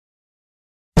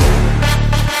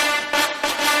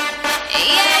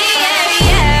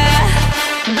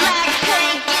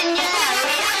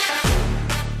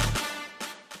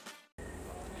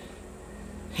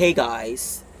Hey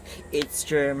guys, it's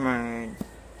German.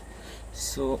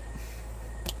 So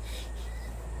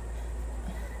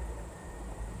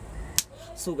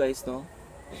guys, no,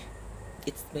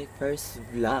 it's my first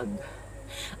vlog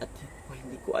at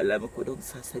hindi ko alam kung anong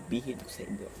sasabihin ko sa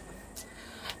inyo.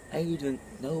 I don't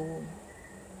know.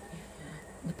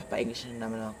 Napapaingas na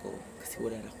naman ako kasi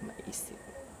wala na akong maisip.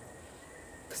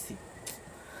 Kasi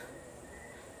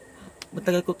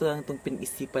matagal ko lang itong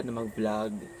pinisipan na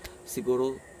mag-vlog.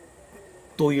 Siguro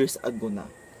 2 years ago na.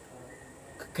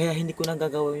 Kaya hindi ko na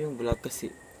gagawin yung vlog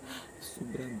kasi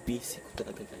sobrang busy ko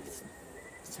talaga, guys.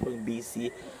 Sobrang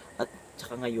busy. At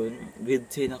saka ngayon, grade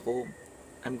 10 ako.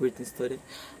 I'm grade 10 student.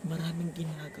 Maraming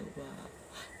ginagawa.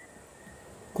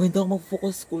 Kung hindi ako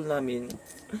mag-focus school namin,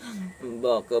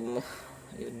 baka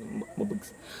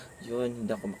yun, hindi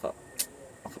ako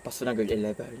makapasok na grade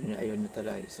 11. Ayun na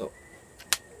talaga. So,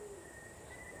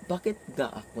 bakit ga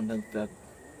ako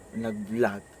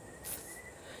nag-vlog?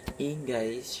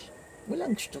 Guys,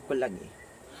 walang gusto ko lang eh.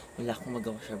 Wala akong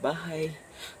magawa sa bahay.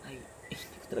 Ay,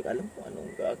 hindi ko talaga alam kung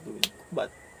anong gagawin ko.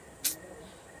 But,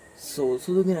 so,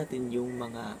 sulugin natin yung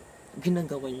mga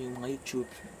ginagawa yung mga YouTube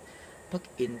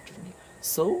pag-intro nila.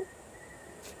 So,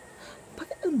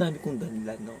 bakit ang dami kong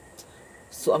dahilan, no?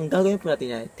 So, ang gagawin po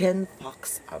natin ay 10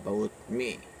 facts about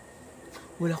me.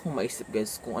 Wala akong maisip,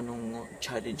 guys, kung anong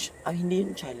challenge. Ay, hindi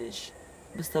yung challenge.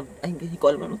 Basta, ay, hindi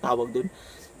ko alam anong tawag doon.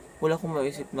 Wala akong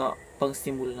maisip na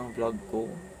pang-simula ng vlog ko.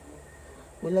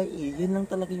 Wala yan lang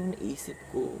talaga yung naisip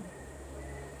ko.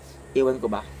 Ewan ko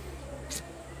ba?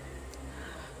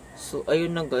 So,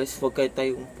 ayun na guys, huwag kayo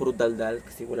tayong puro daldal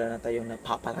kasi wala na tayong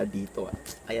napapala dito.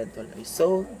 Ayan tuloy.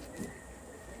 So,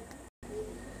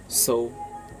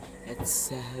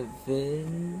 it's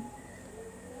 7.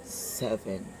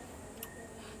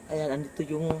 Ayan, andito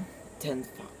yung 10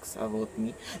 facts about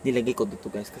me. Nilagay ko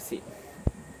dito guys kasi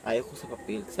ayaw ko sa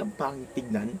papel kasi ang pangit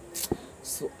tignan.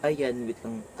 So, ayan, wait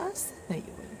lang. Asa na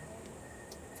yun?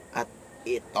 At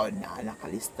ito na,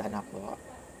 nakalista na po.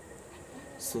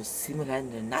 So,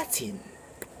 simulan na natin.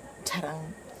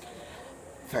 Tarang!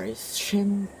 First,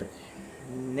 syempre,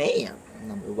 name.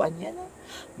 Number 1 yan.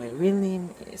 My real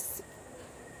name is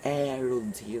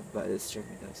Erodiva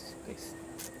Estremidas. Guys,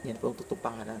 yan po ang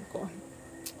tutupangalan ko.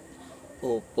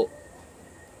 Opo.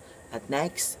 At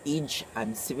next, age,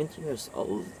 I'm 17 years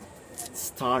old.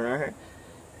 Stunner.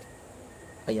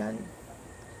 Ayan.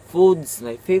 Foods,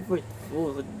 my favorite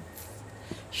food.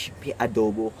 Siyempre,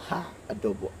 adobo. Ha?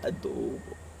 Adobo.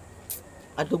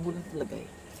 Adobo lang talaga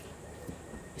eh.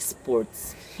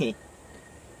 Sports.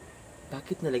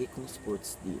 Bakit nalagay kong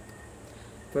sports dito?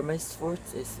 For my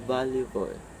sports is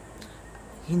volleyball.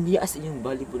 Hindi as in yung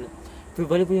volleyball. For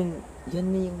volleyball yung,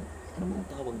 yan na yung, ano mo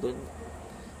tawag doon?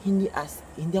 Hindi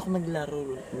ako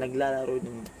naglalaro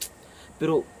ng,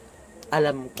 pero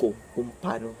alam ko kung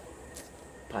paano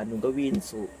gawin.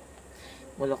 So,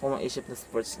 wala akong maisip na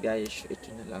sports, guys.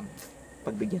 Ito na lang,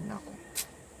 pagbigyan na ako.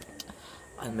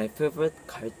 And my favorite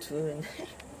cartoon,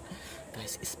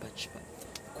 guys, is SpongeBob.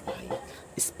 Quiet.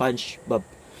 SpongeBob.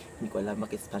 Hindi ko alam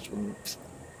bakit SpongeBob.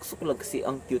 Gusto ko lang kasi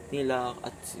ang cute nila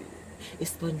at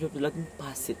SpongeBob laging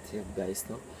positive, guys,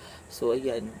 no? So,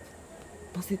 ayan.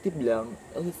 Positive lang.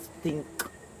 I think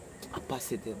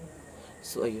positive.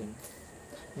 So, ayun.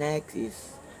 Next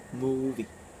is movie.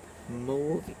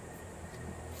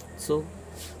 So,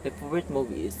 my favorite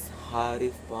movie is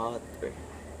Harry Potter.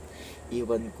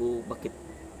 Iwan ko bakit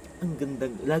ang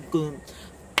ganda. Lagi ko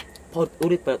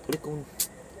ulit kong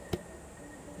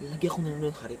lagi ako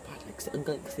nanonood Harry Potter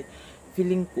kasi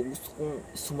feeling ko gusto kong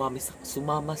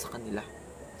sumama sa kanila.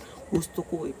 Gusto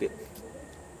ko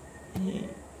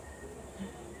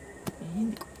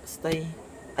hindi ko basta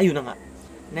ayun na nga.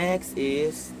 Next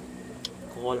is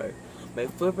color. My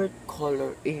favorite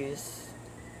color is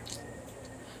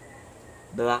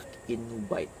black and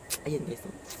white. Ayan guys,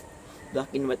 no? Black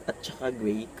and white at saka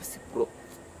gray. Kasi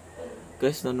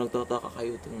guys, no, nagtataka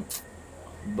kayo itong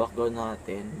background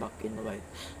natin, black and white.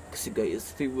 Kasi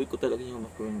guys, favorite ko talaga yung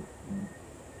background,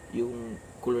 yung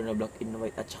color na black and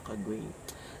white at saka gray.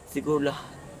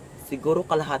 Siguro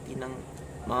kalahati ng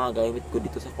mga gamit ko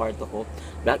dito sa kwarto ko,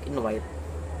 black and white.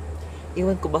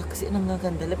 Iwan ko ba kasi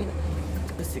nangaganda.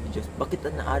 Kasi Diyos, bakit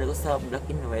naara ko sa black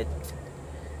and white?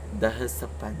 Dahil sa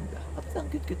panda. At ang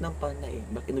cute ng panda eh.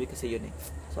 Black and white kasi yun eh.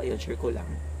 So ayun, share ko lang.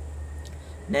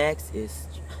 Next is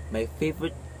my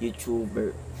favorite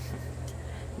YouTuber.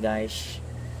 Guys,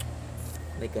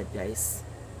 my God guys,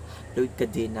 Lloyd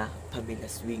Cadena, Pamela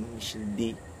Swing, Michelle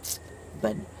D,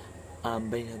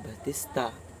 Banina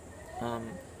Batista,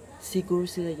 siguro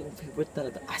sila yung favorite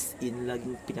talaga, as in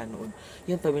laging pinanood.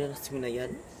 Yan, Pamela Swing na yan.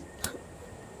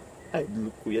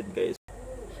 Idol ko yan guys.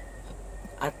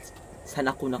 saan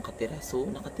ako nakatira. So,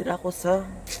 nakatira ako sa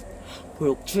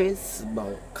Purok Tres,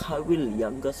 Kawil,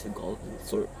 Yanga, Sigal.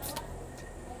 So,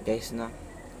 guys na,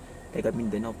 taga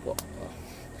Mindanao po.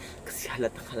 Kasi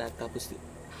halata tapos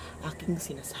aking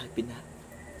sinasabi na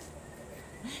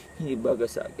hindi baga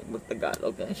sa akin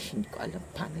mag-Tagalog, guys. Hindi ko alam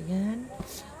paano yan.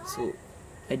 So,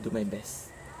 I do my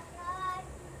best.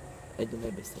 I do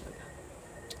my best talaga.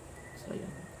 So,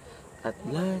 ayan. At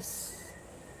last,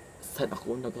 saan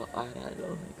ako nag-aaral?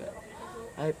 Oh my God.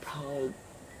 I'm proud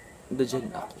na dyan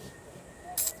ako.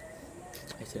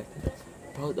 Ay, sila.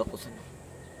 Proud ako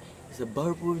sa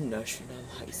Barbour National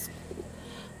High School.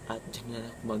 At dyan na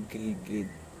ako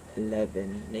mag-grade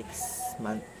 11 next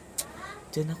month.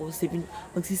 Dyan ako,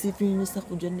 magsi-7 years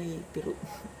ako dyan eh. Pero,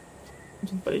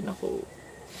 dyan pa rin ako.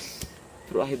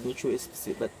 Pero I have no choice.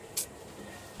 But,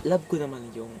 love ko naman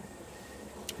yung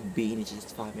being in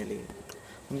Jesus family.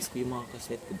 Miss ko yung mga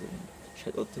kaset ko dun.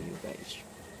 Shout out to you guys.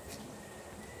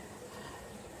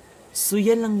 So,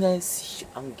 yan lang guys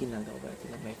ang ginagawa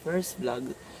ko na my first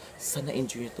vlog. Sana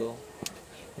enjoy nyo to.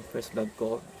 Yung first vlog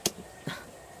ko.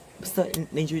 Basta,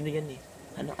 na-enjoy na yan eh.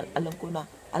 Alam ko na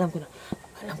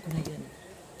yan.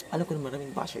 Alam ko na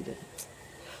maraming basher dyan.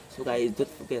 So guys, don't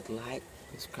forget to like,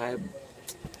 subscribe,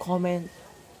 comment,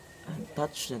 and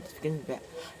touch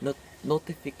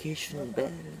notification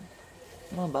bell.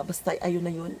 Basta ayun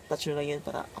na yun. Touch nyo na yun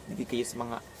para update kayo sa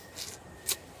mga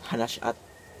hanash at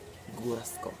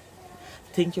guras ko.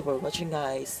 Thank you for watching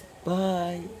guys.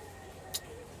 Bye!